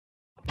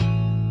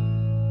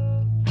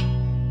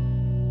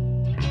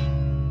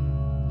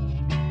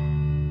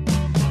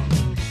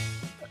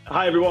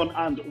Hi everyone,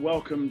 and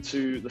welcome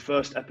to the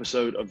first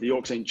episode of the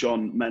York St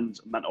John Men's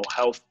Mental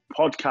Health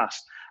Podcast.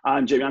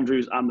 I'm Jamie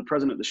Andrews, I'm the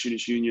President of the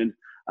Students' Union,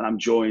 and I'm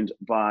joined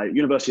by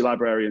University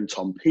Librarian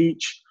Tom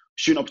Peach,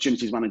 Student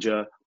Opportunities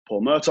Manager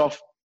Paul Murtoff,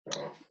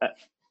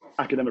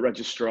 Academic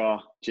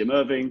Registrar Jim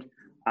Irving,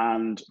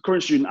 and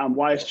current student and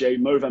YSJ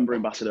Movember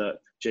Ambassador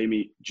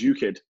Jamie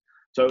Dukid.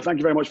 So thank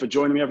you very much for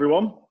joining me,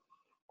 everyone.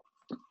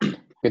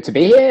 Good to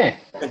be here.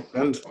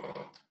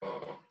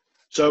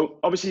 So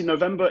obviously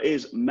November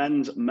is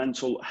Men's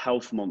Mental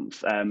Health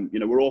Month.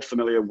 We're all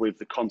familiar with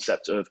the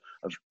concept of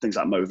things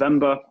like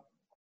Movember,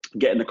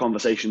 getting the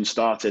conversation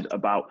started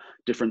about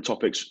different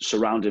topics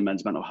surrounding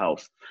men's mental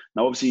health.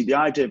 Now, obviously the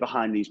idea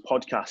behind these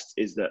podcasts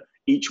is that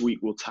each week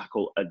we'll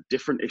tackle a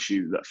different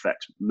issue that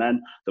affects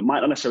men that might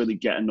not necessarily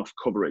get enough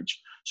coverage.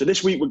 So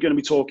this week we're going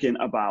to be talking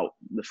about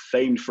the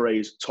famed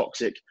phrase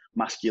toxic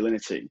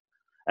masculinity.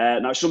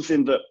 Now, it's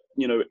something that,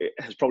 it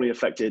has probably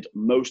affected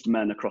most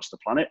men across the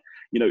planet.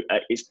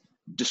 It's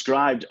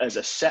described as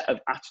a set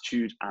of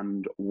attitudes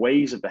and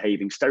ways of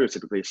behaving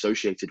stereotypically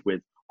associated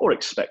with or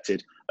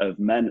expected of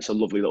men. It's a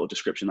lovely little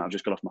description that I've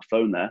just got off my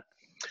phone there.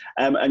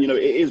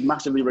 It is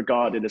massively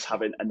regarded as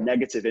having a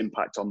negative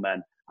impact on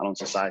men and on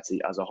society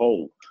as a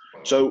whole.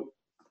 So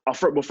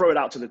we'll throw it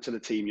out to the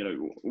team.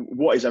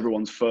 What is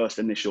everyone's first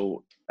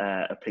initial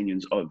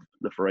opinions of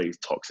the phrase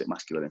toxic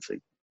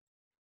masculinity?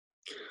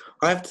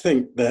 I have to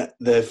think that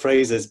the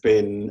phrase has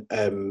been,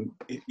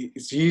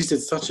 it's used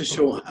as such a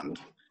shorthand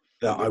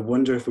that I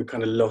wonder if we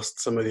kind of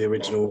lost some of the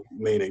original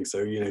meaning.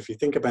 So, if you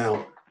think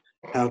about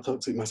how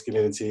toxic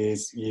masculinity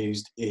is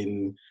used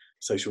in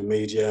social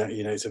media,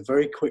 it's a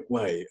very quick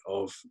way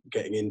of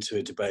getting into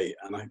a debate.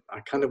 And I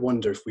kind of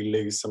wonder if we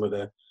lose some of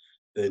the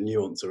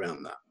nuance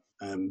around that,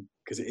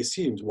 because it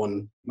assumes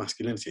one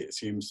masculinity. It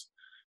assumes,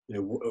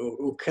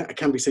 or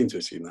can be seen to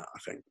assume that, I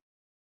think.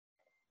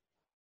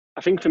 I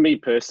think for me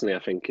personally, I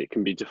think it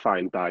can be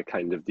defined by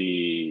kind of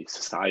the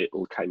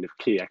societal kind of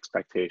key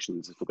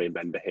expectations of the way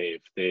men behave.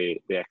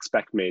 They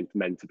expect men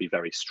to be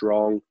very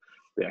strong.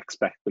 They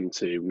expect them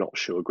to not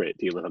show a great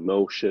deal of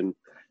emotion.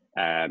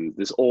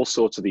 There's all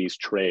sorts of these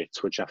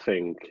traits which I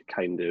think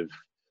kind of,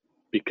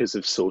 because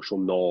of social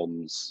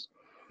norms,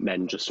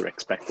 men just are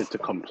expected to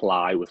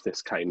comply with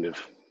this kind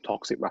of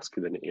toxic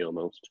masculinity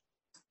almost.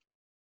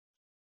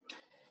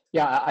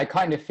 Yeah, I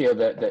kind of feel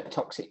that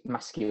toxic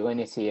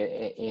masculinity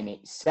in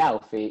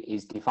itself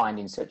is defined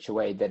in such a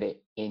way that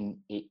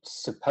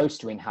it's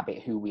supposed to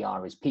inhabit who we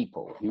are as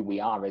people, who we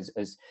are as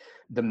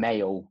the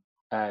male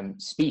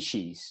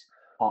species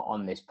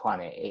on this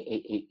planet.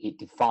 It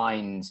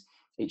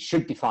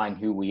should define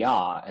who we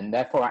are, and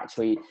therefore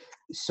actually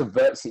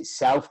subverts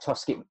itself.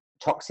 Toxic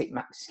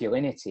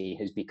masculinity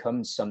has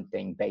become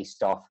something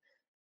based off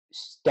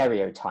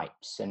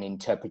stereotypes and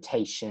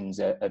interpretations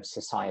of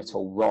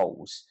societal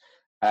roles.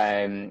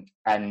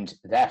 And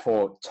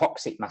therefore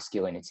toxic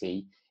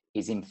masculinity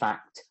is in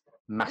fact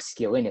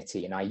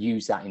masculinity, and I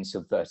use that in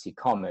subverted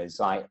commas,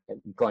 like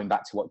going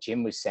back to what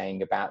Jim was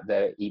saying about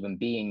there even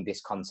being this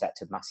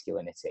concept of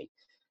masculinity.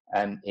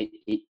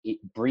 It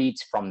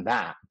breeds from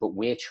that, but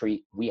we have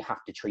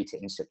to treat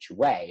it in such a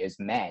way as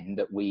men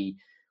that we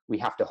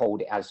have to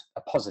hold it as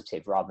a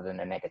positive rather than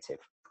a negative.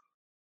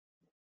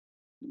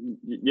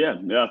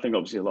 Yeah, I think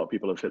obviously a lot of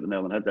people have hit the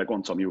nail on the head there. Go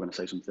on, Tom, you were going to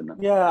say something then.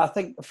 Yeah, I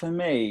think for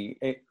me,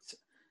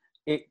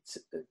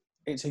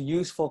 it's a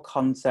useful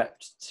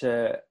concept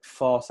to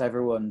force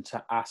everyone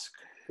to ask,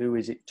 who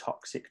is it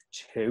toxic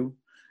to?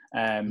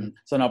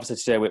 So obviously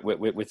today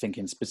we're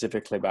thinking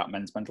specifically about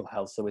men's mental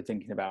health. So we're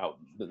thinking about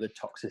the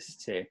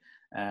toxicity,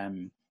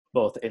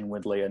 both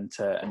inwardly and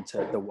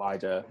to the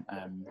wider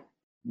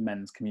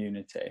men's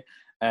community.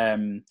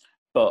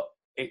 But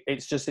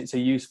it's a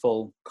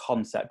useful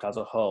concept as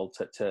a whole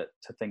to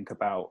think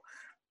about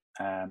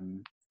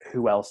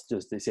who else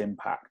does this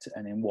impact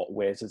and in what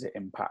ways does it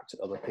impact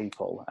other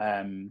people.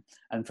 And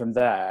from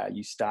there,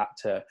 you start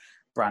to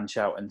branch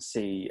out and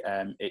see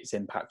its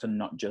impact on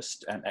not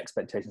just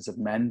expectations of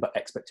men, but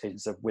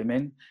expectations of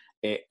women.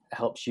 It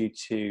helps you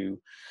to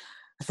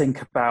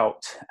think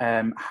about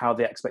how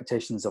the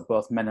expectations of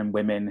both men and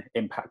women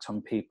impact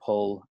on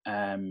people,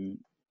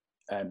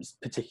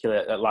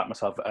 particularly like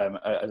myself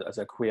as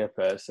a queer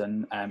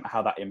person,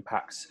 how that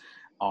impacts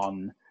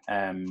on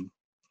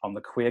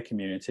the queer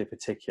community,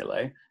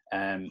 particularly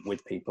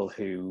with people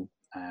who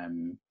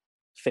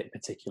fit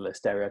particular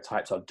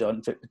stereotypes or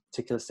don't fit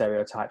particular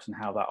stereotypes, and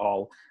how that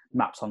all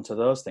maps onto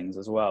those things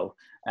as well.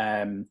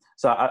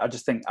 So I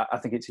think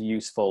it's a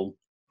useful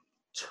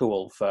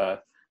tool for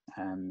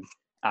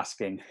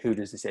asking who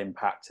does this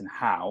impact and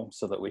how,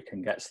 so that we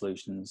can get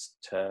solutions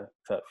for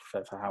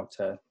how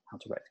to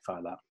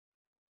rectify that.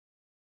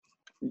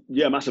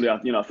 Yeah, massively.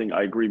 I think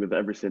I agree with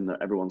everything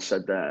that everyone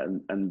said there,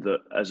 and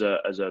that as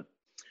a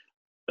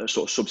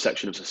sort of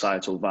subsection of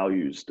societal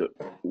values, that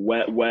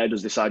where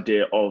does this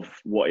idea of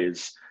what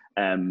is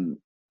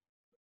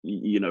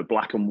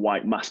black and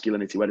white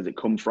masculinity, where does it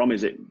come from?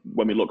 Is it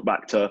when we look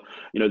back to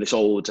this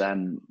old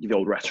the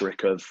old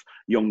rhetoric of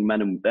young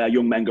men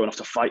going off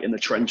to fight in the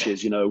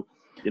trenches,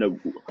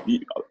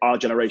 our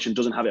generation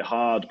doesn't have it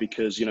hard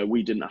because,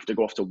 we didn't have to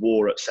go off to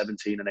war at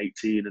 17 and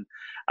 18,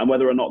 and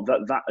whether or not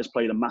that has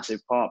played a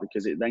massive part,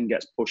 because it then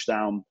gets pushed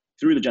down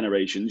through the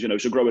generations.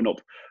 So growing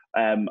up,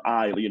 no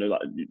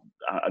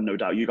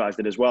doubt you guys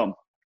did as well.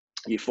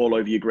 You fall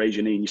over, you graze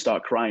your knee, and you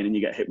start crying, and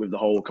you get hit with the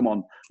whole, come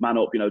on, man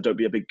up, don't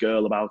be a big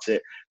girl about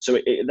it. So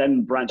it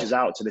then branches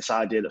out to this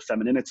idea that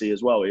femininity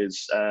as well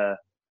is a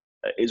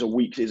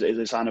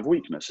sign of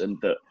weakness, and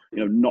that,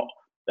 not,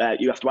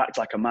 you have to act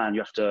like a man.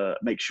 You have to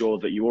make sure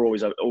that you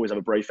always have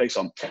a brave face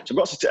on. So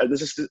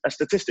there's a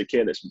statistic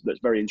here that's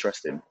very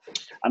interesting.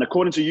 And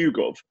according to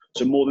YouGov,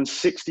 so more than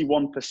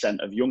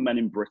 61% of young men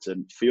in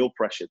Britain feel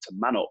pressure to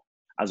man up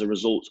as a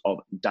result of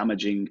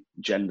damaging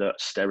gender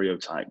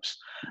stereotypes.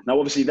 Now,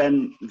 obviously,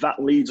 then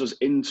that leads us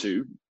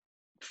into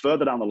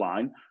further down the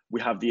line.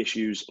 We have the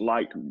issues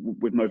like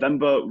with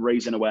Movember,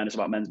 raising awareness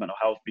about men's mental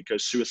health,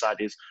 because suicide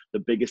is the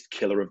biggest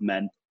killer of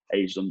men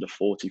aged under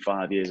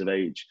 45 years of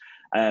age.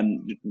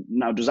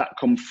 Now, does that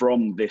come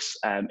from this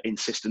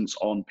insistence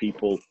on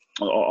people,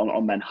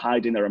 on men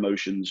hiding their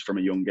emotions from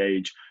a young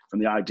age, from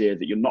the idea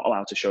that you're not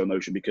allowed to show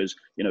emotion because,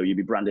 you'd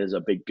be branded as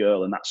a big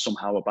girl and that's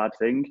somehow a bad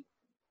thing?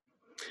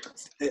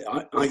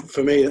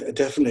 For me,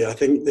 definitely. I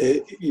think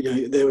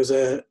that, there was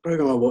a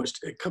program I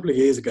watched a couple of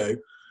years ago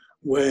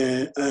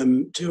where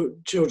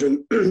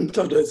children,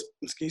 toddlers,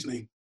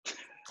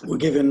 were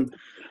given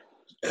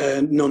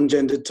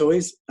non-gendered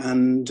toys,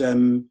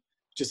 and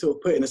just sort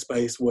of put in a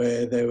space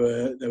where there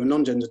were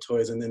non-gendered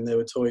toys, and then there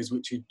were toys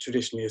which you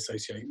traditionally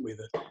associate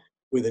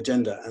with a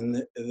gender.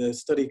 And the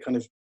study kind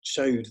of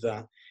showed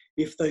that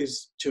if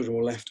those children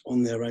were left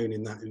on their own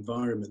in that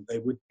environment, they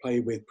would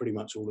play with pretty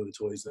much all of the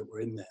toys that were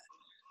in there.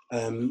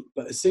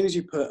 But as soon as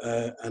you put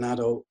an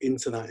adult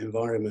into that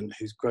environment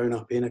who's grown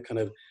up in a kind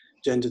of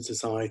gendered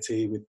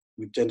society with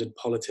gendered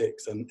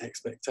politics and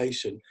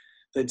expectation,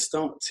 they'd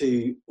start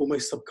to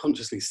almost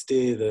subconsciously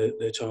steer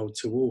their child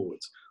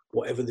towards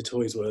whatever the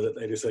toys were that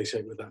they'd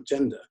associate with that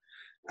gender.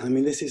 And I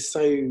mean, this is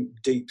so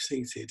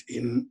deep-seated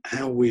in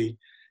how we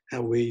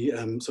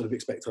sort of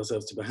expect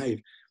ourselves to behave.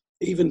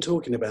 Even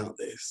talking about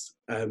this,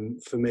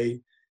 for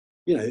me,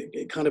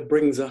 it kind of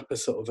brings up a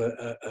sort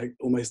of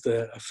almost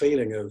a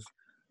feeling of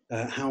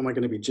how am I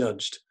going to be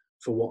judged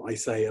for what I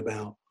say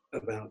about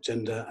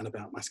gender and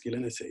about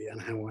masculinity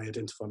and how I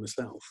identify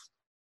myself.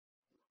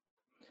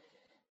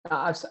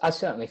 I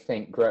certainly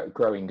think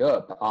growing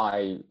up,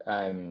 I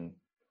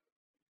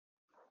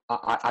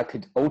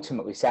could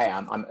ultimately say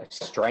I'm a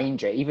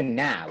stranger. Even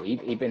now,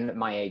 even at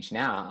my age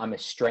now, I'm a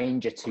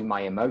stranger to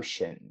my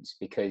emotions,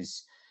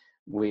 because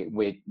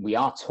we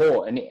are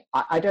taught, and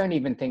I don't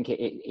even think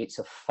it's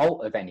a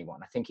fault of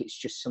anyone. I think it's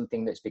just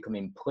something that's become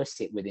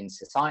implicit within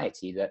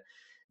society, that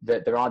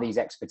there are these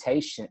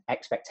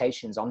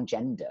expectations on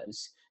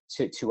genders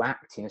to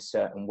act in a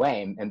certain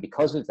way. And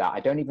because of that, I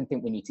don't even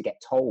think we need to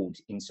get told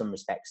in some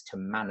respects to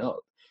man up.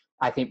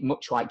 I think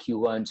much like you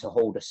learn to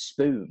hold a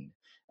spoon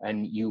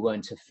and you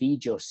learn to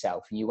feed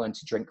yourself and you learn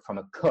to drink from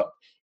a cup,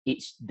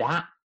 it's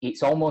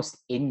almost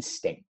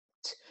instinct,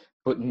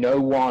 but no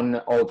one,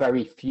 or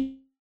very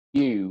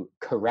few,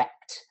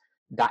 correct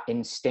that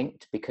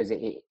instinct, because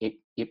it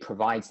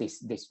provides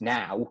this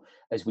now,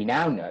 as we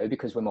now know,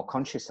 because we're more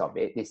conscious of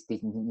it, this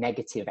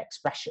negative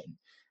expression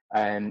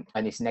and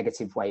this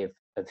negative way of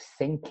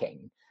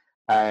thinking.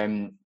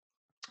 But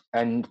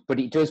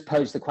it does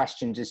pose the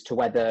questions as to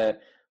whether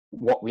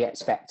what we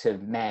expect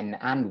of men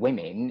and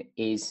women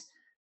is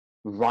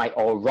right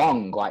or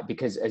wrong,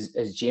 because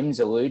as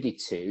Jim's alluded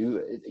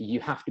to, you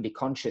have to be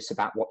conscious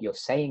about what you're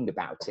saying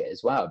about it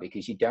as well,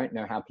 because you don't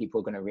know how people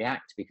are going to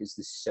react, because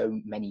there's so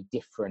many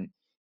different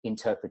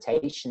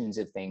interpretations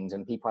of things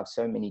and people have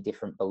so many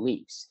different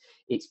beliefs.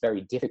 It's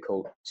very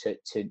difficult to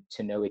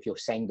know if you're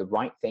saying the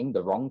right thing,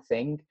 the wrong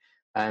thing,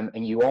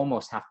 and you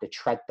almost have to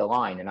tread the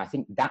line. And I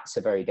think that's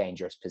a very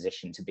dangerous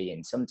position to be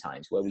in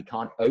sometimes, where we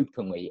can't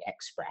openly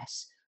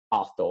express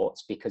our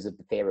thoughts because of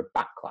the fear of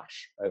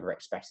backlash over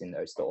expressing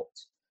those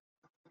thoughts.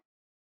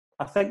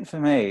 I think for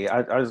me,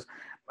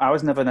 I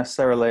was never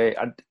necessarily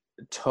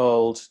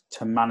told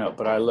to man up,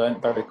 but I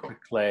learned very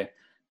quickly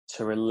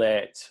to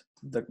relate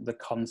the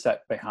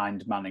concept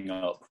behind manning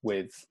up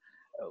with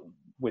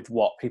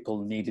what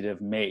people needed of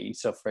me.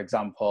 So, for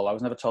example, I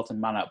was never told to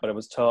man up, but I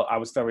was told I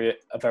was a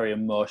very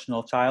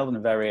emotional child, and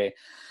a very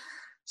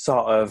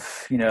sort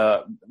of,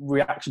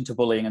 reaction to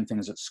bullying and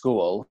things at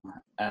school,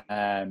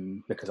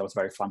 because I was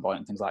very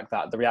flamboyant and things like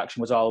that. The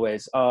reaction was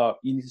always, "Oh,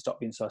 you need to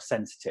stop being so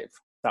sensitive."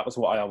 That was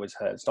what I always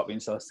heard: "Stop being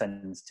so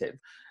sensitive."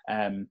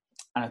 And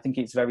I think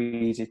it's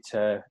very easy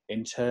to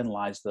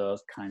internalize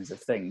those kinds of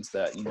things,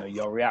 that,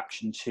 your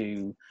reaction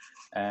to,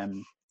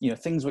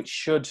 things which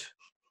should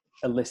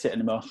elicit an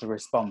emotional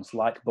response,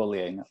 like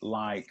bullying,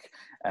 like,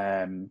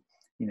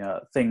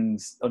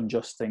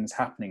 unjust things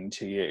happening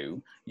to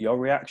you, your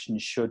reaction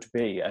should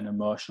be an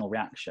emotional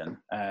reaction.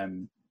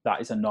 That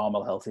is a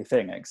normal, healthy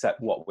thing, except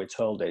what we're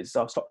told is,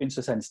 "Oh, stop being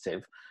so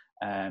sensitive.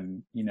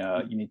 You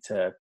need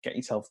to get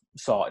yourself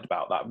sorted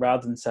about that,"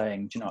 rather than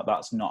saying, "Do you know what,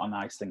 that's not a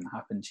nice thing that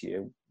happened to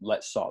you,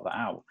 let's sort that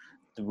out."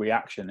 The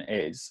reaction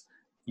is,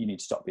 you need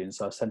to stop being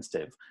so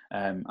sensitive.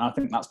 And I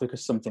think that's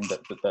because something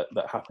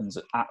that happens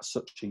at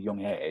such a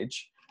young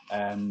age.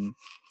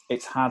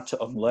 It's hard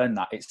to unlearn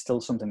that. It's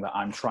still something that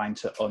I'm trying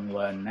to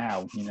unlearn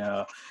now. You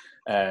know,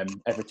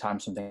 every time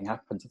something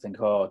happens, I think,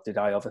 oh, did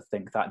I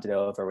overthink that? Did I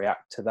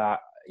overreact to that?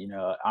 You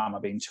know, am I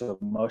being too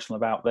emotional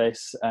about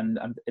this? And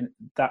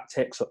that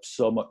takes up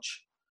so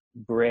much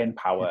brain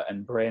power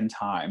and brain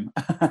time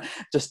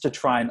just to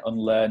try and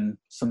unlearn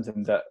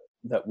something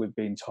that we've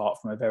been taught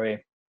from a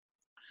very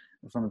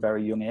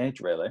young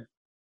age, really.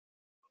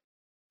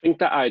 I think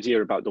that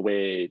idea about the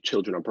way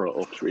children are brought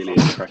up is really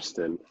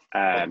interesting,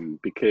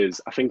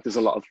 because I think there's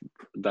a lot of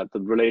that the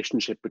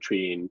relationship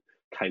between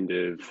kind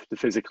of the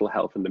physical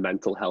health and the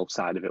mental health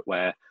side of it,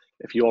 where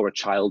if you're a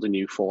child and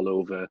you fall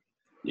over,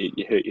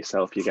 you hurt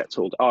yourself, you get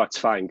told, oh, it's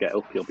fine, get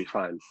up, you'll be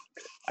fine.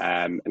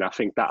 And I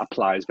think that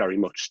applies very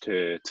much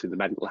to the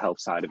mental health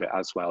side of it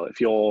as well.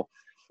 If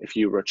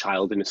you were a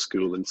child in a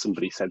school and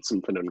somebody said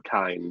something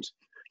unkind,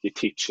 your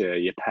teacher,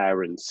 your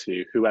parents,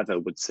 whoever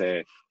would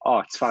say, oh,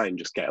 it's fine,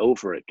 just get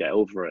over it.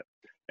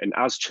 And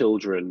as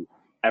children,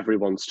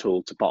 everyone's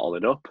told to bottle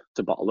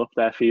up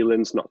their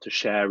feelings, not to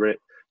share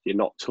it. You're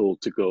not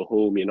told to go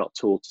home. You're not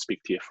told to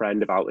speak to your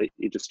friend about it.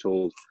 You're just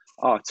told,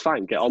 oh, it's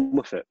fine, get on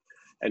with it.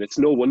 And it's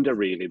no wonder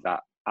really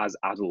that as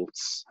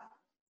adults,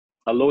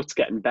 although it's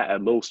getting better,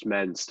 most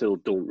men still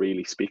don't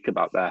really speak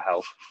about their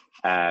health.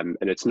 And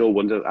it's no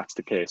wonder that's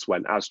the case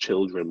when as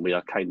children, we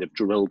are kind of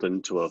drilled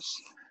into us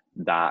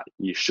that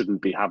you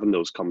shouldn't be having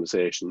those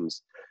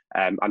conversations.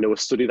 I know a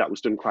study that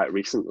was done quite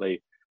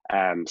recently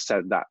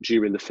said that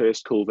during the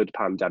first COVID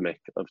pandemic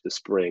of the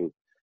spring,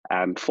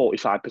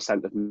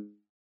 45% of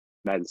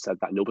men said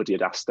that nobody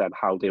had asked them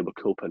how they were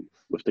coping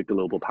with the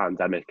global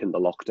pandemic and the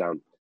lockdown.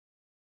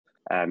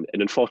 And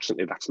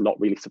unfortunately, that's not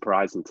really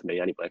surprising to me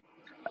anyway,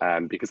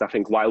 because I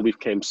think while we've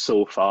came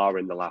so far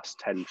in the last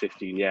 10,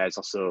 15 years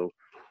or so,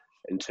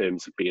 in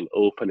terms of being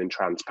open and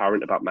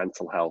transparent about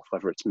mental health,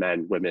 whether it's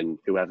men, women,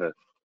 whoever,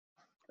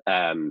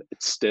 there's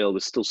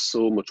still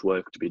so much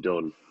work to be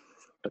done.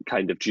 But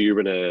kind of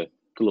during a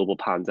global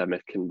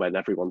pandemic and when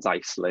everyone's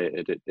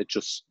isolated, it's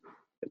just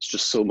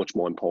so much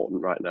more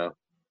important right now.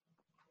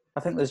 I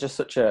think there's just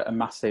such a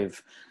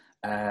massive,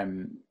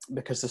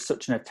 because there's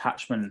such an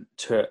attachment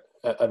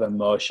of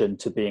emotion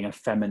to being a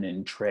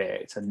feminine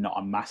trait and not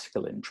a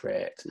masculine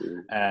trait.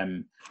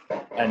 And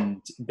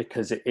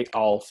because it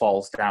all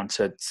falls down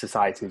to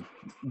society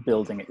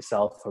building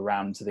itself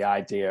around the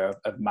idea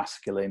of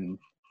masculine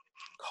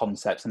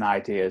concepts and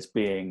ideas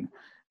being,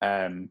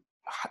 further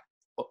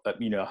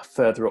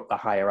up the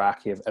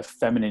hierarchy of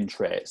feminine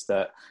traits,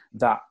 that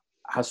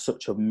has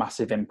such a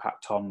massive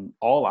impact on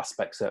all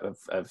aspects of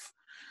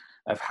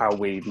how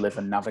we live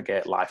and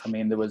navigate life. I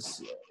mean, there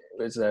was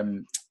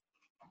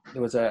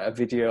a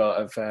video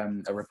of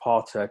a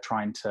reporter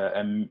trying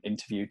to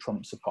interview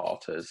Trump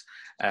supporters,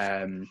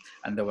 and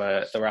they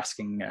were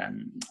asking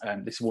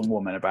this one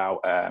woman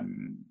about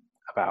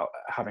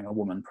having a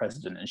woman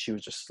president, and she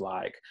was just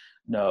like,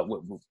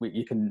 no,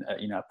 you can,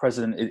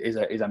 president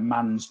is a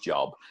man's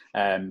job,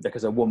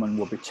 because a woman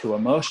would be too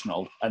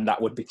emotional, and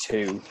that would be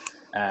too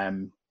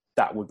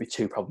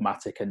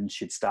problematic, and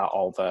she'd start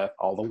all the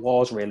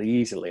wars really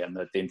easily. And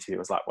the interviewer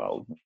was like,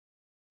 well,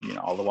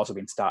 all the wars have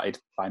been started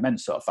by men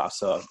so far,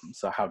 so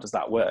how does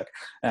that work?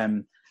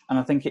 And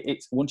I think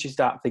it's once you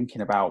start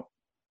thinking about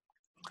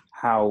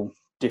how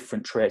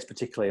different traits,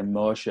 particularly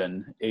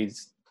emotion,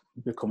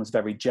 becomes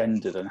very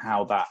gendered, and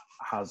how that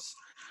has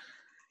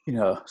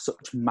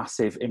such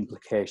massive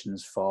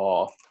implications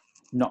for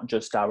not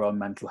just our own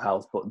mental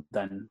health, but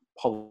then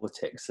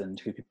politics and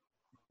who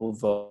people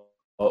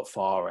vote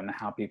for and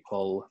how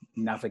people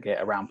navigate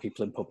around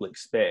people in public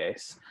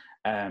space.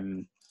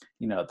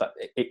 That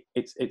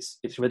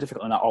it's really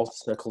difficult, and that all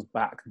circles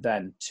back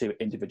then to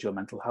individual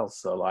mental health.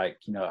 So like,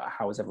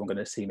 how is everyone going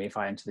to see me if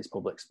I enter this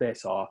public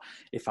space, or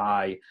if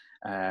I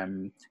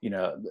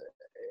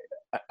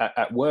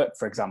at work,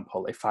 for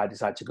example, if I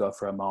decide to go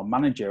for a more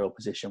managerial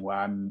position where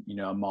I'm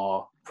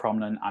more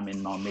prominent, I'm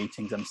in more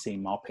meetings, I'm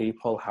seeing more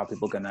people, how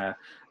people are going to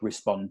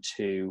respond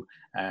to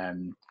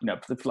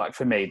like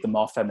for me, the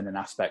more feminine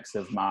aspects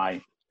of my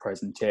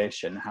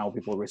presentation, how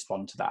people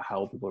respond to that,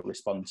 how people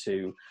respond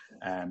to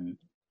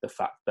the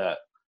fact that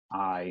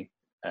I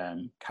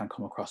can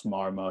come across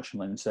more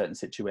emotional in certain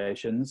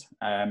situations,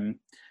 and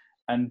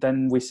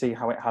then we see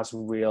how it has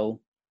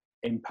real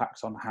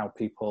impacts on how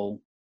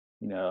people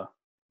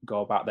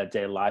go about their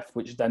daily life,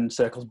 which then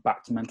circles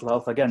back to mental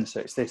health again. So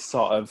it's this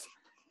sort of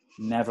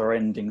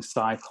never-ending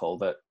cycle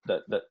that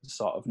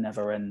sort of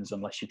never ends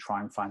unless you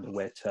try and find a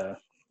way to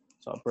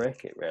sort of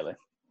break it, really.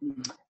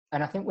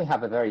 And I think we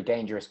have a very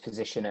dangerous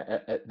position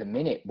at the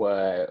minute,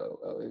 where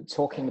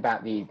talking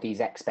about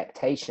these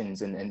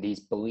expectations and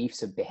these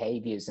beliefs of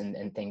behaviors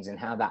and things, and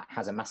how that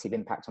has a massive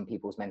impact on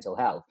people's mental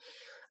health.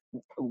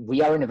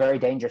 We are in a very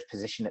dangerous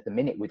position at the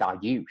minute with our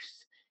youth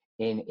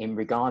in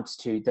regards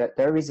to that.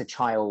 There is a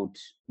child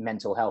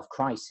mental health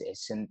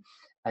crisis,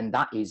 and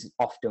that is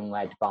often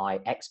led by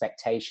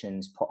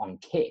expectations put on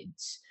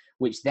kids,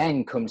 which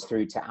then comes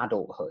through to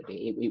adulthood.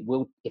 It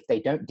will, if they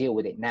don't deal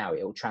with it now,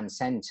 it will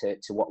transcend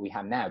to what we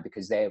have now,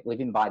 because they're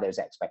living by those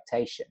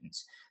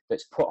expectations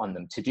that's put on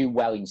them to do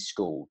well in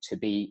school, to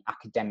be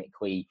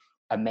academically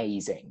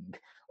amazing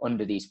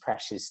under these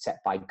pressures set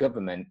by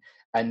government.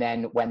 And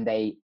then when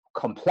they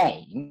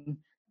complain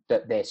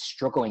that they're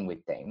struggling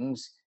with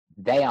things,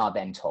 they are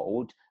then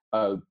told,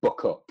 oh,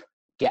 buck up,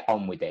 get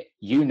on with it.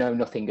 You know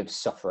nothing of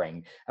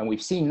suffering. And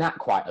we've seen that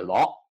quite a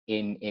lot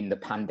in the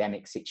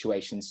pandemic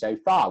situation so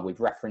far, with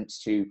reference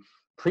to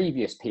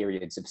previous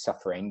periods of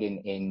suffering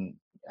in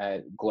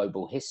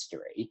global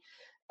history.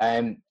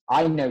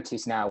 I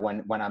notice now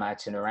when I'm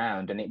out and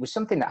around, and it was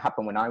something that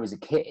happened when I was a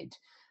kid.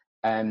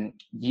 Tom,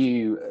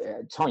 you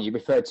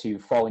referred to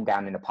falling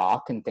down in a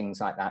park and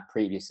things like that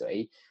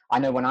previously. I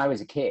know when I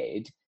was a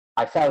kid,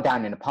 I fell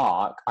down in a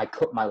park, I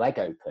cut my leg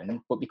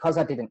open, but because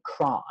I didn't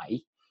cry,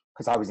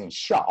 because I was in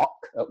shock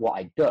at what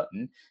I'd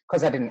done,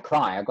 because I didn't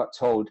cry, I got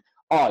told,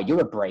 oh,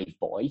 you're a brave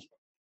boy,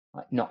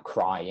 like, not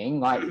crying,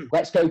 like,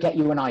 let's go get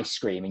you an ice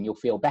cream and you'll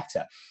feel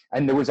better.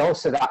 And there was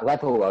also that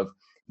level of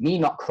me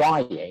not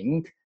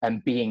crying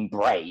and being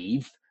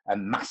brave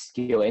and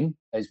masculine,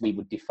 as we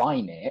would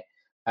define it,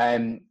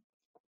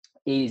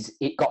 is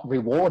it got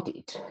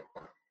rewarded.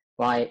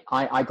 Like,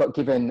 I got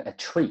given a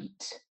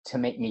treat to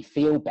make me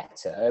feel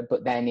better,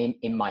 but then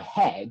in my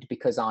head,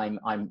 because I'm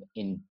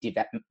in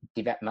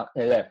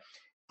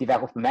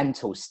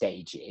developmental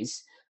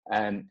stages,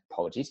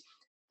 apologies,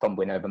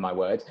 fumbling over my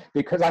words,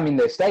 because I'm in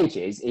those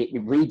stages, it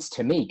reads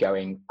to me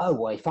going, oh,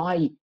 well, if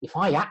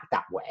I act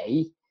that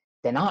way,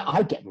 then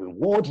I get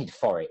rewarded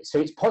for it. So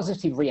it's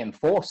positive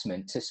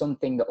reinforcement to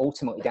something that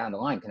ultimately down the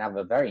line can have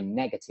a very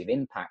negative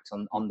impact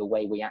on the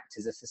way we act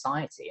as a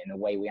society and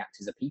the way we act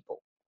as a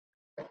people.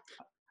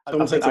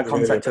 I think that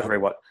concept of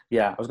reward,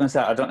 I was going to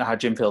say, I don't know how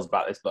Jim feels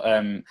about this, but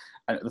I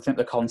think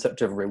the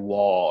concept of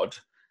reward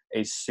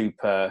is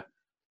super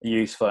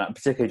useful, and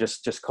particularly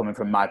just coming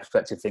from my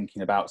perspective,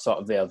 thinking about sort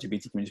of the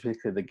LGBT community,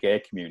 particularly the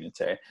gay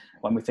community.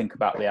 When we think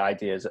about the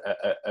ideas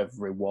of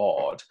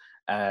reward,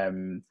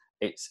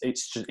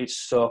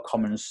 it's so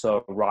common,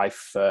 so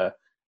rife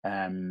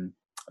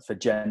for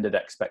gendered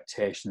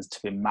expectations to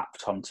be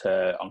mapped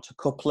onto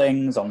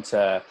couplings,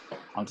 onto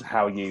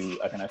how you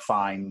are going to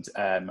find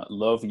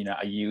love. You know,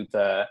 are you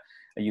the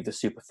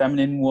super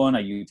feminine one?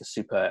 Are you the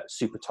super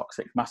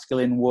toxic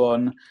masculine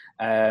one?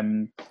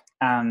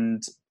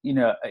 And you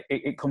know,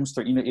 it comes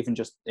through, you know, even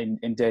just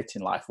in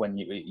dating life, when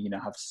you know,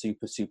 have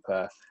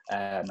super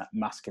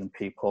masculine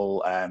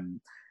people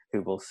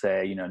who will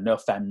say, you know, no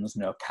femmes,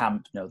 no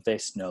camp, no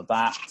this, no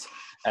that,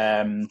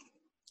 and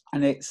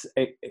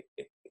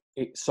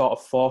it sort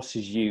of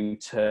forces you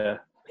to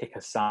pick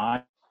a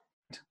side,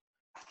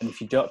 and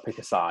if you don't pick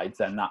a side,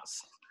 then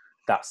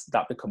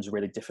that becomes a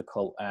really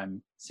difficult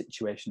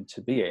situation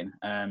to be in,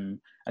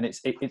 and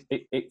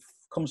it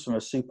comes from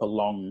a super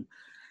long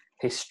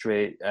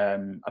history, I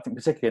think,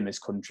 particularly in this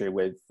country,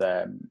 with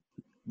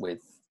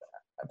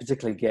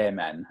particularly gay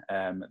men.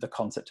 The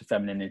concept of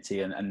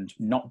femininity and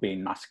not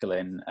being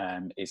masculine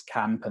is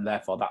camp, and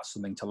therefore that's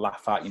something to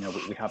laugh at. You know,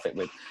 we have it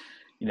with,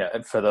 you know,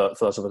 for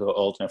those of us who are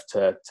old enough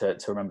to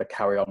remember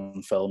Carry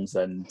On films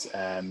and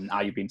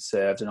Are You Being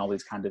Served and all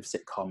these kind of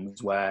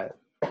sitcoms where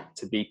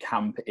to be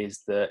camp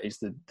is the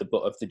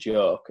butt of the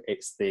joke.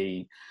 It's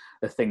the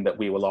thing that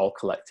we will all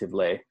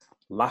collectively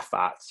laugh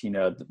at. You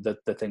know,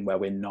 the thing where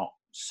we're not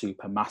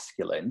super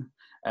masculine,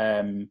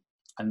 and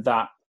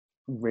that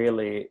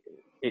really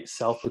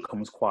itself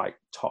becomes quite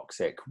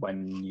toxic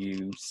when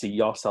you see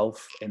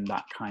yourself in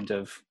that kind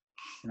of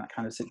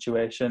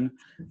situation.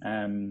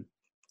 I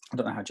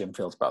don't know how Jim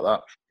feels about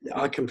that.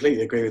 Yeah, I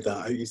completely agree with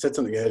that. You said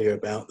something earlier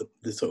about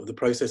the sort of the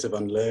process of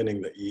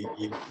unlearning that you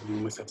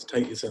almost have to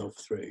take yourself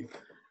through.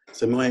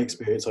 So my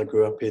experience, I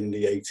grew up in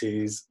the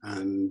 80s,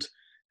 and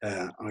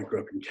I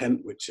grew up in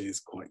Kent, which is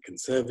quite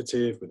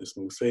conservative with a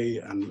small c,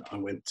 and I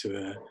went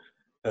to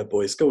a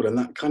boys' school, and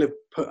that kind of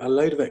put a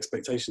load of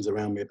expectations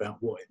around me about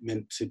what it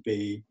meant to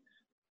be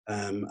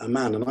a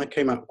man. And I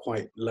came out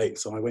quite late,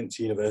 so I went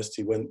to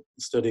university,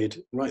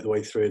 studied right the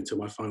way through until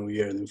my final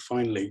year, and then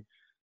finally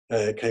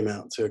came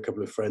out to a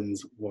couple of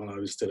friends while I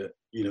was still at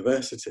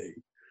university,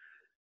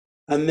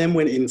 and then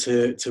went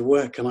into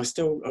work. And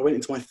I went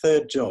into my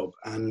third job,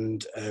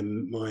 and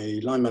my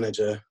line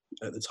manager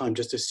at the time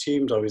just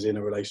assumed I was in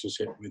a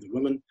relationship with a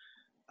woman,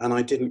 and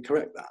I didn't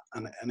correct that.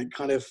 And it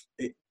kind of,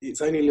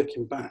 it's only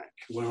looking back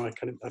where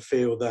I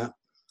feel that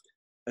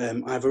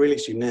I have a real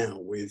issue now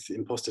with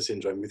imposter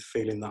syndrome, with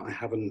feeling that I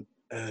haven't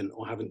earned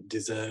or haven't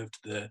deserved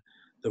the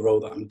role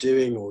that I'm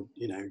doing, or,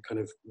 you know, kind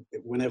of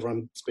whenever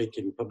I'm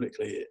speaking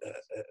publicly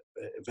at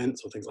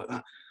events or things like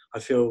that, I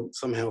feel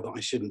somehow that I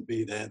shouldn't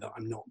be there, that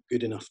I'm not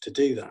good enough to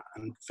do that.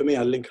 And for me,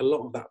 I link a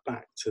lot of that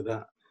back to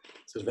that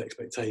sort of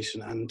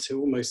expectation and to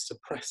almost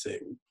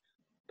suppressing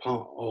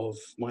part of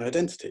my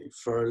identity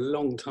for a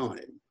long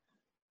time.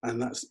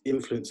 And that's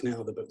influenced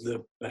now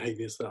the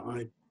behaviours that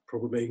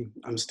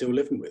I'm still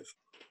living with.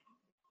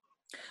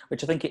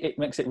 Which I think it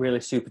makes it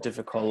really super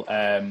difficult.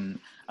 And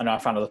I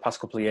found over the past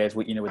couple of years,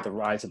 with the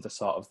rise of the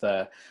sort of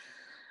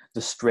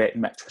the straight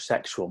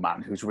metrosexual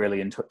man who's really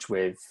in touch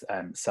with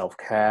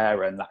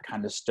self-care and that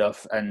kind of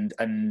stuff, and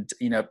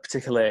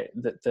particularly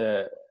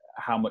the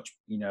how much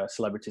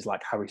celebrities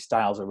like Harry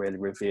Styles are really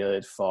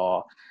revered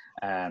for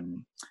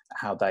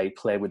how they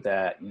play with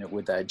their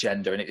with their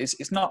gender. And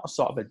it's not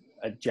sort of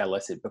a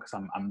jealousy, because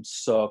I'm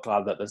so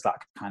glad that there's that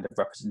kind of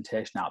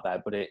representation out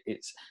there, but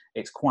it's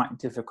quite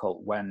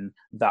difficult when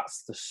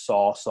that's the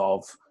source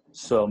of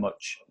so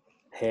much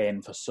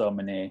pain for so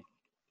many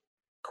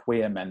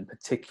queer men,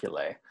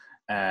 particularly,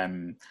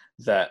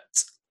 that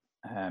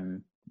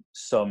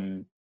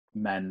some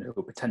men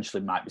who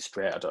potentially might be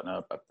straight, I don't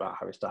know about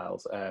Harry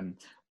Styles,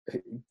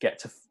 get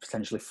to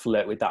potentially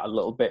flirt with that a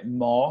little bit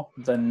more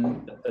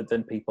than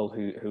people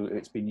who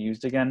it's been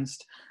used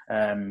against.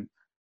 So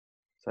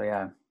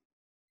yeah.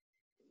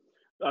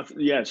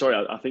 Sorry.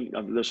 I think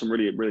there's some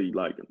really, really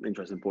like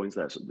interesting points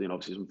there. So,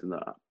 obviously something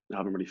that I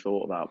haven't really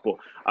thought about, but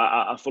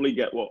I fully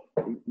get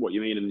what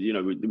you mean. And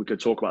we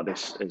could talk about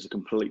this as a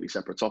completely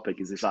separate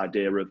topic. Is this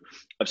idea of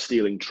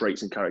stealing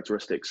traits and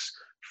characteristics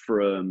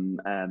from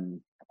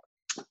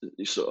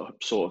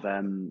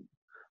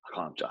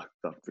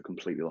I've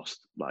completely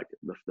lost like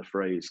the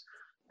phrase.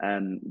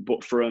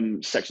 But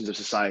from sections of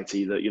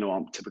society that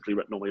aren't typically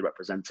normally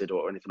represented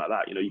or anything like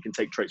that, you can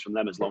take traits from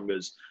them as long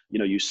as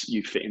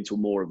you fit into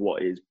more of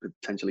what is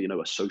potentially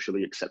a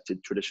socially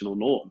accepted traditional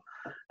norm.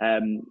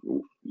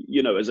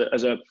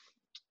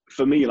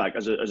 For me, like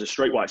as a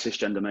straight white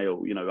cisgender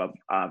male,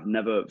 I've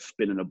never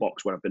been in a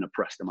box where I've been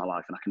oppressed in my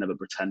life, and I can never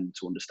pretend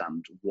to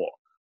understand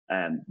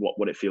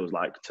what it feels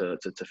like to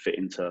fit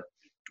into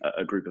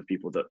a group of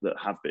people that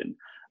have been.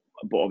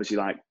 But obviously,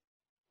 like,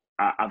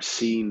 I've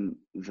seen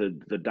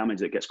the damage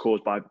that gets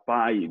caused by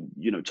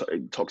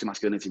toxic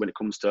masculinity when it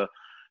comes to,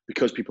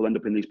 because people end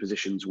up in these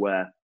positions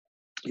where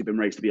you've been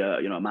raised to be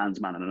a man's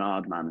man and an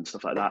hard man and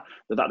stuff like that.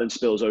 That then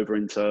spills over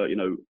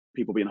into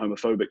people being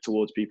homophobic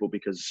towards people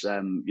because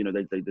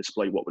they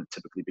display what would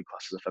typically be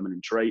classed as a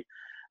feminine trait.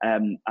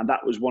 And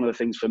that was one of the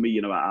things for me.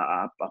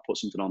 I put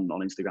something on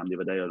Instagram the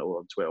other day or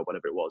on Twitter or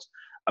whatever it was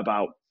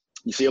about.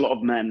 You see a lot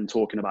of men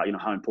talking about,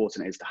 how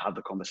important it is to have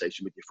the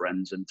conversation with your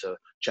friends and to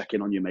check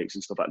in on your mates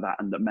and stuff like that,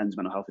 and that men's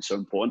mental health is so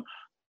important.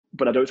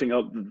 But I don't think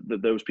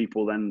that those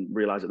people then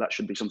realize that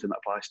should be something that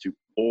applies to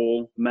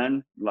all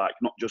men, like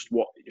not just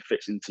what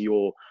fits into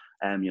your,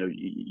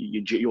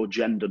 your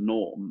gender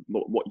norm,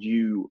 but what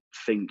you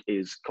think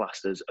is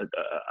classed as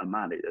a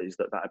man. Is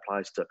that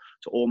applies to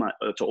all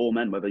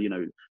men, whether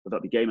whether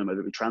it be gay men,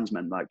 whether it be trans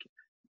men, like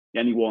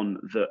anyone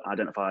that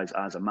identifies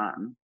as a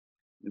man,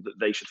 that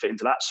they should fit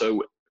into that.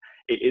 So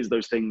it is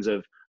those things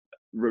of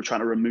we're trying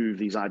to remove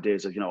these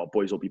ideas of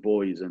boys will be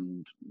boys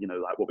and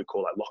like what we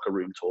call like locker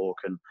room talk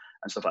and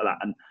stuff like that,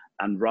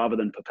 and rather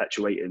than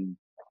perpetuating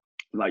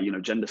like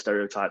gender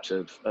stereotypes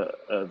of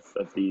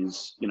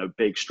these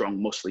big, strong,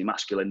 muscly,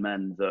 masculine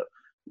men that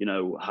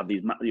have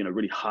these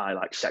really high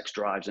like sex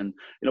drives and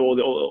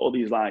all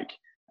these like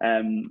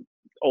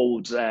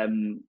old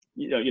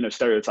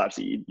stereotypes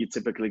that you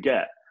typically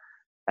get,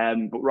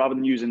 but rather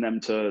than using them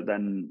to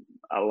then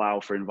allow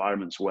for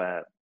environments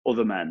where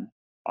other men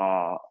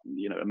are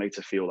made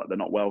to feel like they're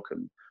not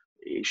welcome,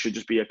 it should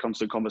just be a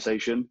constant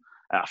conversation.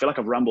 I feel like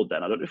I've rambled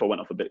then. I don't know if I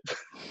went off a bit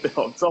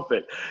off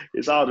topic.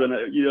 It's hard when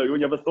when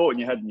you have a thought in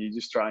your head and you're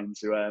just trying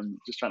to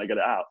get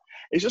it out.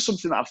 It's just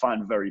something that I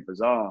find very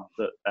bizarre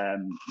that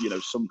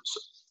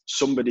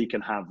somebody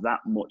can have that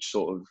much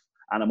sort of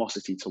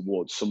animosity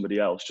towards somebody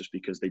else just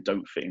because they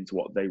don't fit into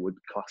what they would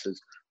class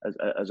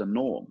as a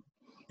norm.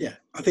 Yeah,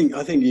 I think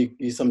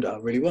you summed it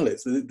up really well.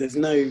 There's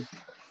no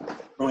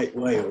right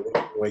way or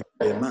wrong way to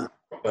be a man,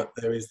 but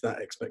there is that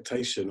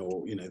expectation,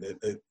 or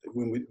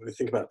when we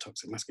think about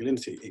toxic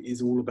masculinity, it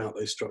is all about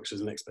those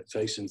structures and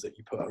expectations that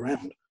you put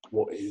around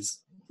what is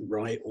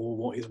right or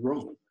what is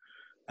wrong,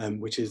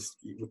 which is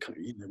we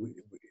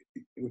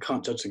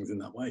can't judge things in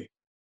that way.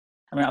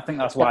 I mean, I think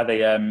that's why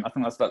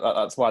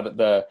that's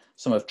why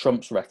some of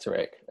Trump's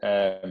rhetoric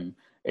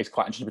is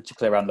quite interesting,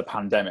 particularly around the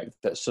pandemic.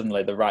 That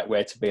suddenly the right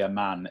way to be a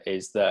man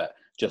is that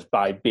just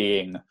by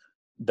being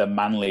the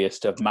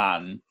manliest of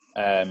man,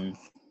 a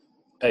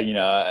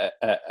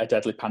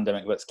deadly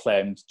pandemic that's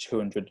claimed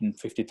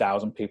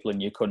 250,000 people in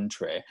your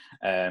country.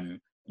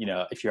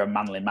 If you're a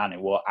manly man,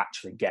 it won't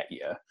actually get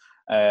you.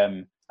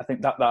 I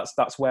think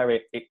that's where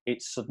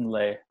it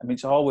suddenly. I mean,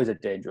 it's always a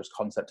dangerous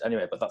concept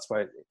anyway, but that's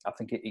where I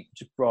think it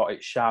just brought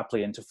it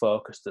sharply into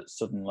focus. That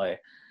suddenly,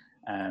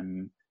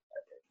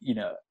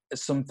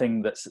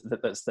 something that's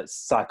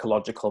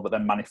psychological, but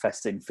then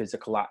manifests in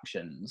physical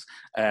actions,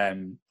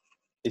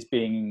 is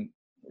being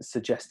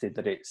suggested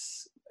that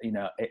it's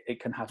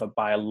it can have a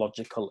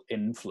biological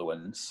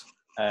influence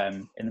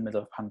in the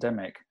middle of a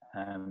pandemic.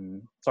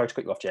 Sorry to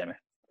cut you off, Jamie.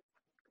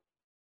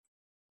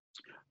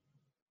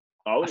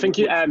 I think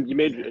you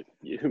made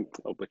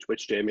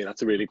which Jamie?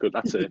 That's a really good.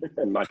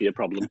 It might be a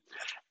problem.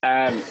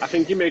 I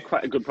think you made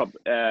quite a good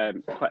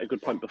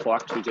point before,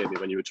 actually, Jamie,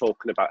 when you were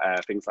talking about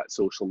things like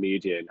social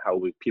media and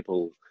how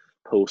people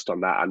post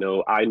on that.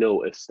 I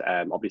noticed.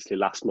 Obviously,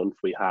 last month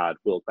we had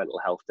World Mental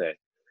Health Day,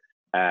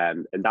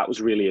 and that was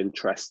really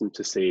interesting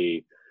to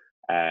see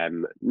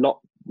Not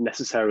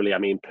necessarily, I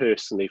mean,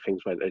 personally,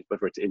 things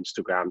whether it's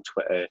Instagram,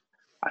 Twitter,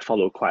 I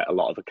follow quite a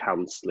lot of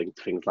accounts linked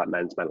to things like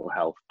men's mental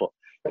health, but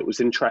it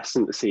was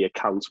interesting to see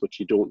accounts which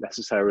you don't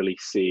necessarily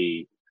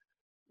see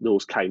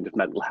those kind of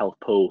mental health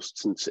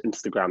posts and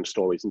Instagram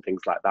stories and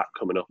things like that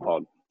coming up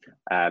on.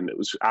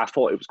 I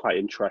thought it was quite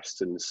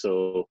interesting.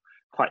 So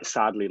quite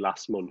sadly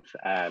last month,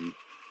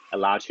 a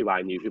lad who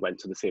I knew who went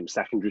to the same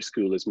secondary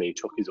school as me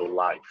took his own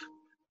life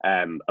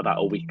about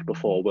a week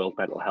before World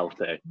Mental Health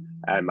Day.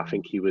 I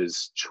think he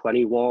was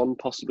 21,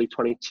 possibly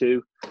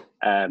 22.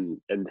 And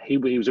he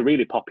was a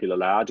really popular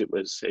lad. It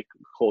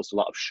caused a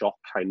lot of shock,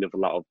 kind of a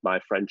lot of my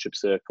friendship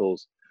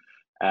circles.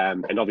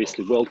 And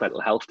obviously World Mental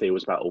Health Day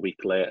was about a week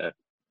later.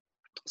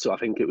 So I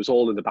think it was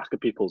all in the back of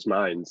people's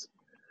minds.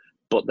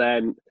 But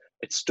then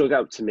it stood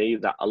out to me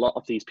that a lot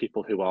of these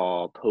people who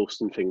are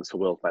posting things for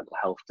World Mental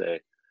Health Day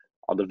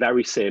are the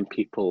very same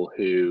people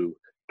who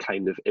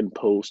kind of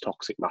impose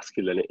toxic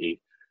masculinity.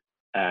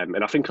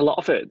 And I think a lot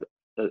of it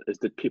is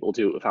that people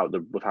do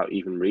it without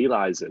even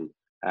realising.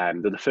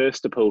 They're the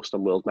first to post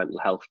on World Mental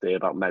Health Day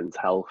about men's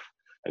health,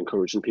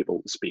 encouraging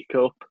people to speak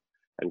up,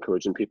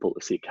 encouraging people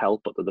to seek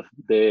help, but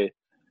the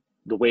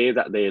way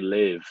that they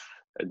live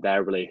and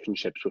their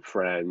relationships with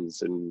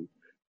friends, and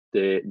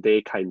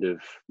they kind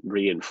of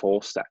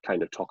reinforce that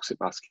kind of toxic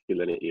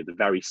masculinity, the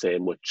very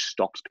same which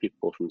stops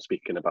people from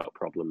speaking about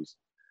problems.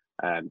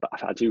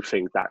 But I do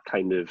think that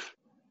kind of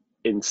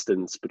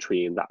instance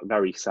between that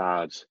very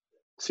sad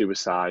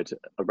suicide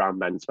around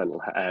Men's Mental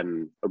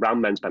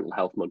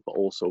Health Month, but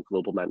also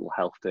Global Mental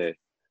Health Day,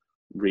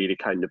 really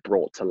kind of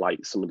brought to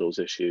light some of those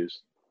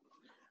issues.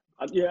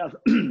 Yeah,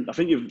 I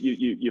think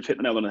you've hit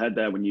the nail on the head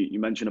there when you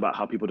mentioned about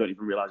how people don't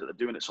even realise that they're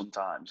doing it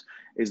sometimes.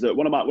 Is that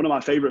one of my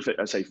favourite?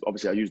 I say,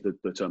 obviously, I use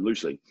the term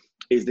loosely.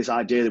 Is this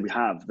idea that we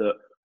have that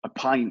a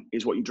pint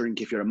is what you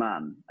drink if you're a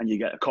man, and you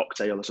get a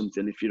cocktail or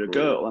something if you're a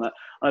girl, and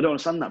I don't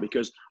understand that,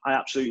 because I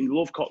absolutely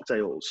love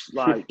cocktails.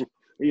 Like,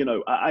 you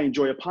know, I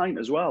enjoy a pint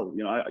as well.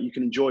 You know, you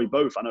can enjoy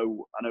both. I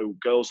know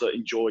girls that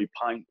enjoy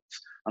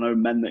pints. I know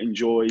men that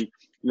enjoy,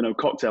 you know,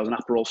 cocktails and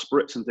Aperol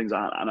spritz and things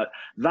like that. And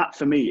that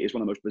for me is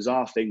one of the most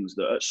bizarre things,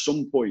 that at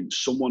some point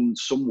someone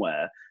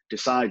somewhere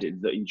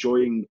decided that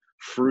enjoying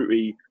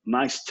fruity,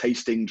 nice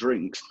tasting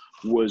drinks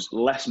was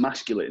less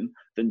masculine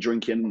than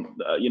drinking,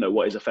 you know,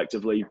 what is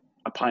effectively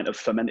a pint of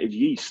fermented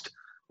yeast.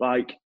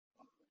 Like,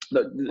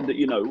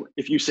 you know,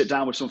 if you sit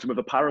down with something with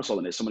a parasol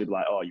in it, somebody will be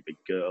like, oh, you big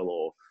girl,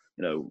 or,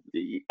 you know,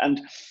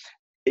 and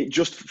it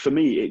just, for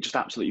me, it just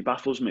absolutely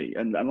baffles me.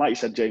 And like you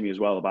said, Jamie, as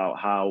well, about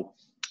how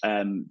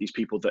these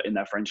people that in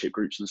their friendship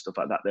groups and stuff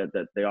like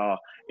that, they are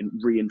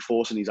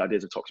reinforcing these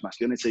ideas of toxic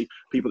masculinity.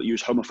 People that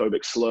use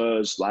homophobic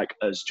slurs like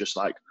as just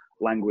like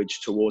language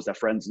towards their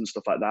friends and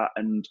stuff like that,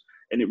 and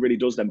it really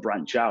does then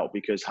branch out,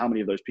 because how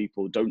many of those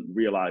people don't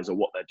realize or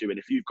what they're doing?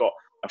 If you've got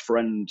a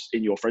friend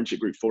in your friendship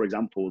group, for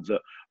example,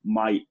 that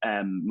might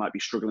be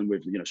struggling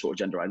with, you know, sort of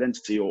gender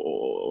identity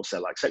or say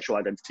like sexual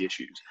identity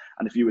issues,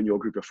 and if you and your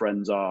group of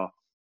friends are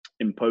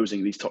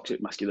imposing these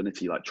toxic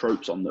masculinity like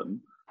tropes on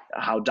them,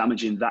 how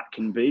damaging that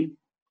can be.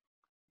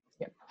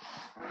 Yeah,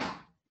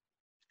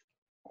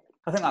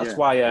 I think that's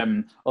why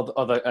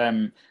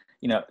other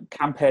you know,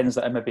 campaigns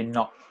that are maybe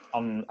not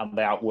on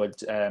the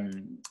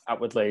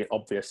outwardly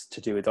obvious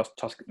to do with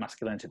toxic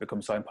masculinity become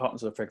so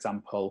important. So, for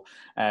example,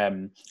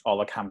 all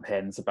the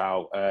campaigns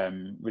about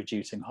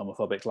reducing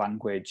homophobic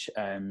language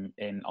on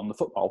the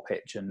football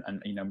pitch and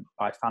you know,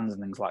 by fans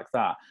and things like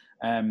that.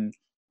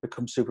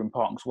 Become super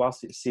important, because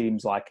whilst it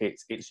seems like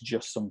it's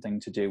just something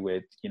to do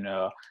with, you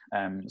know,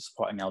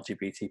 supporting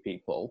LGBT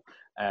people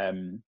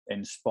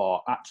in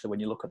sport, actually when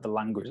you look at the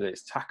language that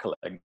it's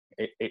tackling,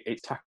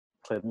 it's tackling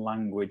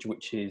language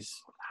which is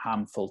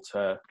harmful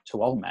to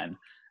all men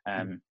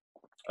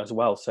as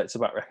well. So it's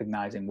about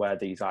recognising where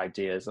these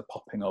ideas are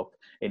popping up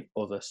in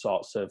other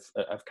sorts of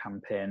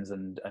campaigns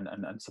and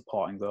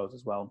supporting those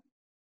as well.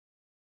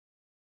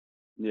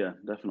 Yeah,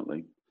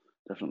 definitely.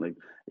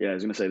 Yeah, I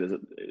was going to say,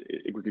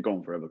 we could go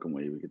on forever, couldn't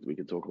we? We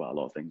could talk about a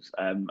lot of things.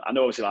 I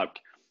know, obviously, like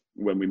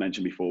when we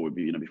mentioned before,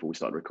 before we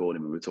started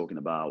recording, we were talking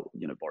about,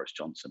 you know, Boris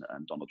Johnson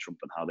and Donald Trump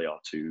and how they are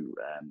two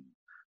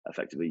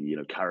effectively, you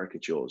know,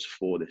 caricatures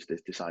for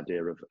this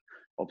idea of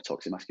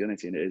toxic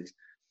masculinity. And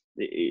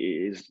it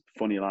is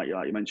funny, like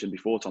you mentioned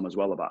before, Tom, as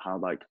well, about how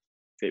like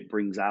it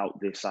brings out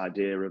this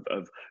idea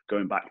of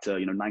going back to,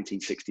 you know,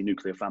 1960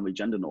 nuclear family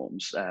gender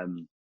norms.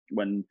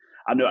 When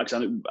I know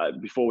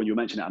before when you were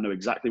mentioning it, I know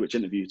exactly which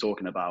interview you're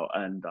talking about,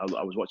 and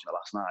I was watching it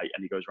last night,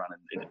 and he goes around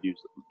and interviews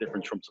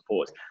different Trump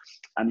supporters,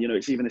 and you know,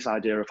 it's even this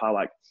idea of how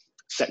like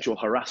sexual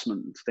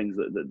harassment, things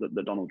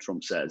that Donald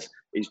Trump says,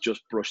 is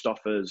just brushed off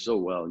as, oh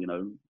well, you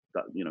know,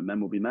 that, you know, men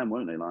will be men,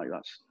 won't they? Like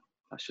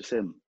that's just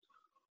him.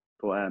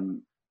 But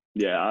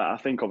yeah, I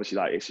think obviously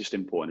like it's just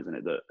important, isn't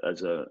it, that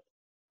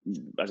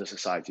as a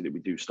society that we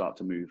do start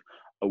to move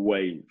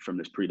away from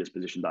this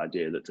predispositioned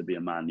idea that to be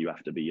a man you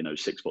have to be, you know,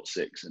 6'6"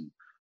 and,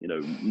 you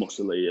know,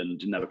 muscly and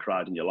never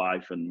cried in your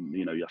life, and,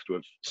 you know, you have to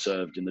have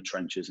served in the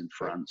trenches in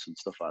France and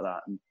stuff like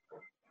that, and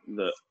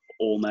that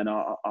all men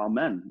are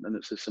men, and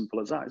it's as simple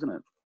as that, isn't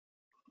it?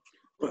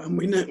 Well, and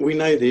we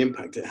know the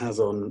impact it has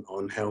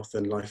on health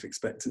and life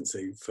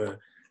expectancy for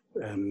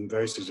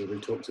various reasons. We've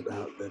talked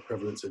about the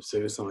prevalence of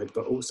suicide,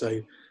 but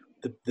also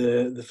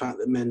the fact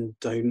that men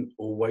don't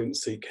or won't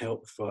seek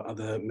help for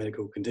other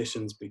medical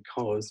conditions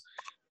because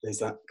there's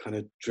that kind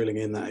of drilling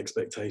in that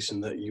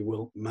expectation that you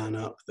will man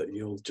up, that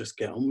you'll just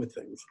get on with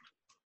things.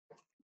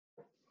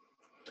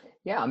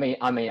 Yeah,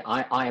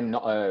 I am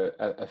not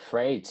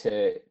afraid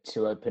to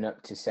open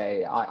up to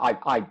say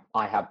I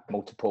have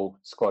multiple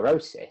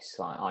sclerosis.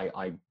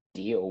 I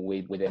deal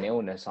with an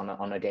illness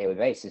on a daily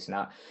basis, and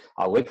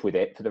I live with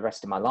it for the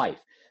rest of my life.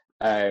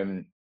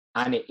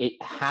 And it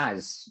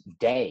has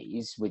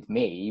days with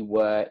me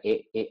where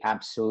it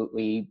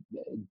absolutely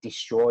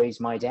destroys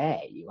my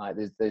day. Like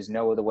there's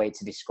no other way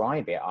to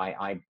describe it.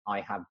 I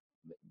have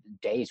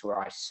days where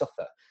I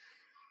suffer,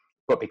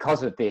 but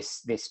because of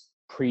this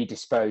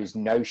predisposed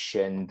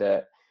notion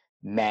that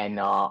men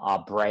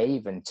are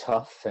brave and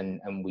tough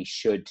and we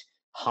should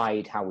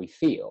hide how we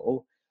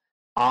feel,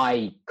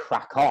 I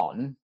crack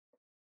on.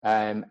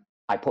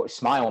 I put a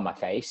smile on my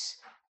face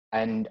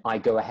and I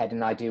go ahead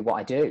and I do what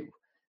I do.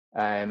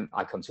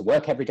 I come to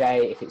work every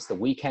day. If it's the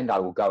weekend, I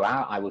will go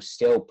out. I will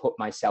still put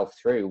myself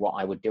through what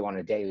I would do on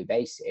a daily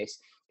basis,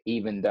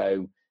 even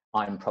though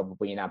I'm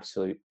probably in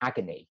absolute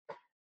agony.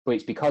 But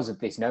it's because of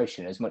this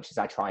notion, as much as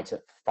I try to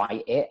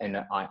fight it, and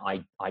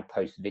I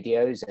post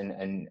videos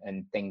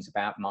and things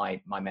about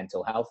my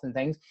mental health and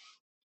things,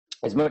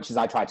 as much as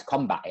I try to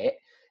combat it,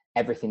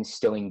 everything's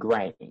still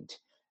ingrained.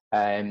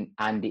 And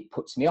it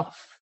puts me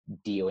off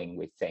dealing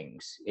with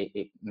things.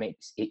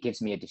 It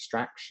gives me a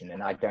distraction,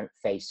 and I don't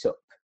face up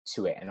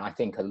to it. And I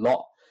think a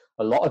lot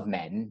of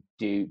men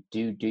do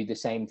the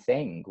same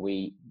thing.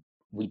 We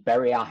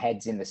bury our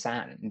heads in the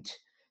sand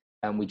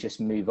and we just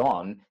move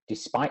on,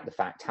 despite the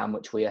fact how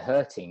much we are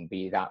hurting,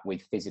 be that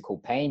with physical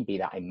pain, be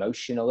that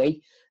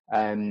emotionally.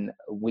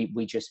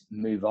 We just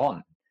move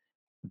on,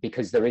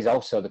 because there is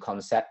also the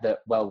concept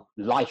that, well,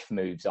 life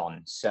moves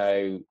on,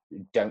 so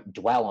don't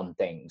dwell on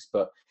things.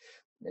 But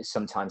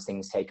sometimes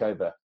things take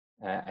over,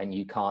 and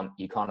you can't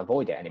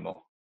avoid it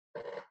anymore.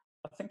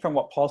 I think from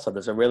what Paul said,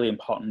 there's a really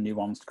important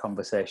nuanced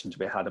conversation to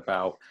be had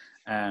about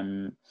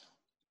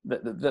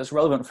that's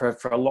relevant for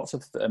lots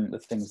of the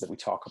things that we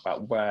talk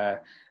about,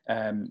 where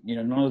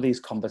none of these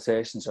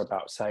conversations are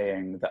about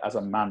saying that as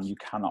a man you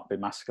cannot be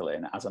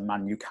masculine, as a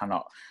man you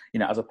cannot,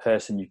 as a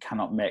person you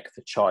cannot make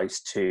the choice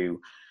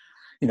to,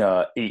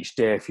 each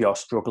day if you're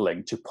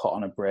struggling, to put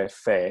on a brave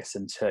face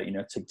and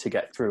to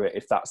get through it,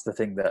 if that's the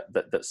thing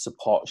that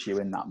supports you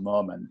in that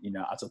moment,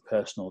 as a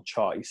personal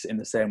choice. In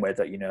the same way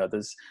that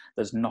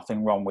there's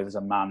nothing wrong with as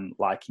a man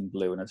liking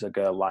blue and as a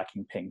girl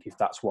liking pink, if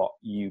that's what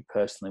you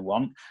personally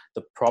want.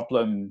 The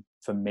problem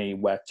for me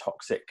where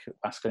toxic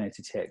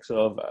masculinity takes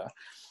over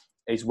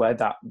is where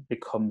that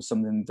becomes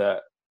something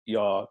that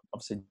you're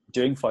obviously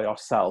doing for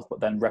yourself, but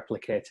then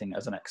replicating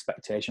as an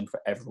expectation for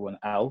everyone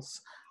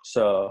else.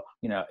 So,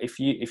 if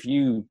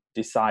you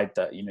decide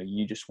that,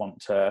 you just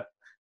want to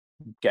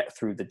get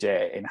through the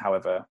day in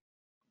however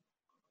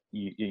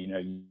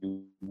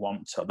you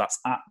want to, that's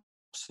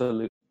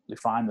absolutely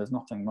fine. There's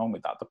nothing wrong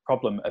with that. The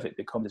problem of it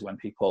becomes is when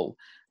people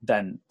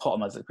then put on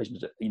those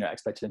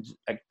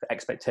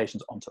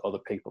expectations onto other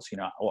people. So,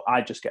 or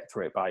I just get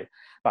through it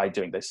by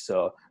doing this,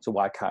 so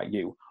why can't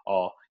you?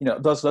 Or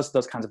those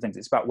kinds of things.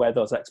 It's about where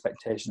those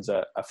expectations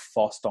are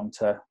forced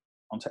onto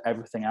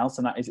everything else,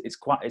 and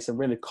it's a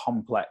really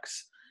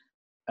complex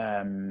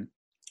and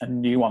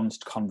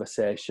nuanced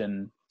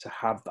conversation to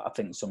have, that I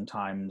think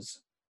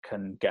sometimes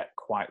can get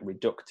quite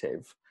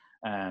reductive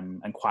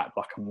and quite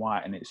black and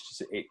white, and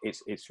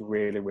it's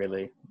really,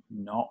 really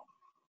not.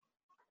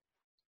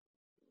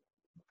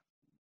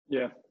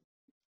 Yeah,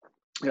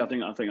 I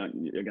think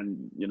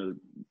again,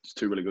 there's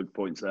two really good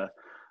points there.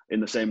 In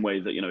the same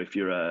way that, if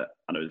you're I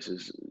know this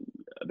is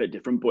a bit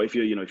different, but if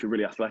you're if you're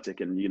really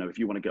athletic and if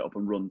you want to get up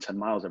and run 10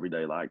 miles every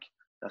day, like,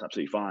 that's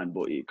absolutely fine,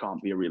 but it can't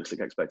be a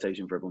realistic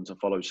expectation for everyone to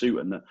follow suit.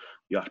 And that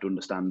you have to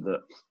understand that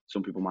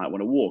some people might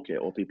want to walk it,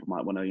 or people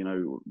might want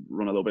to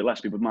run a little bit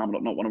less. People might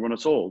not want to run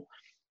at all.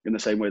 In the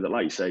same way that,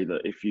 like you say,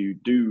 that if you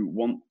do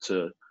want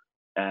to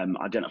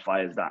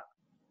identify as that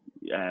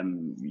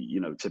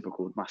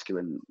typical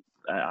masculine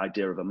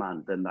idea of a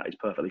man, then that is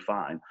perfectly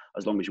fine,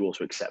 as long as you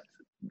also accept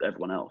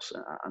everyone else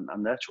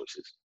and their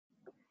choices.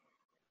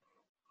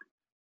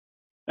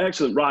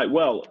 Excellent. Right.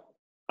 Well,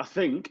 I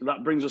think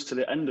that brings us to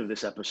the end of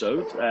this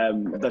episode.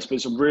 There's been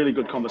some really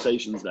good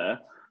conversations there.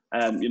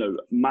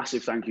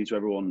 Massive thank you to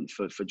everyone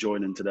for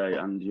joining today,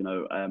 and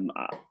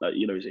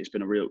it's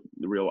been a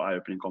real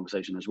eye-opening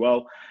conversation as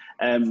well.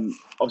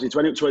 Obviously,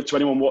 to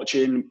anyone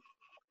watching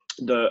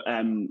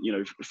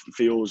that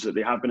feels that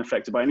they have been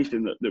affected by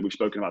anything that we've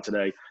spoken about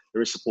today,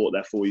 there is support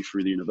there for you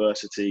through the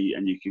university,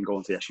 and you can go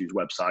onto the SU's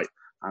website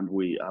and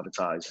we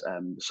advertise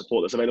the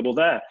support that's available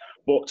there.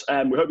 But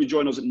we hope you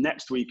join us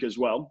next week as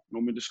well,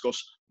 when we discuss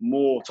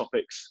more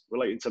topics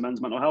relating to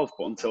men's mental health.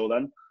 But until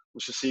then, we'll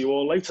just see you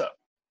all later.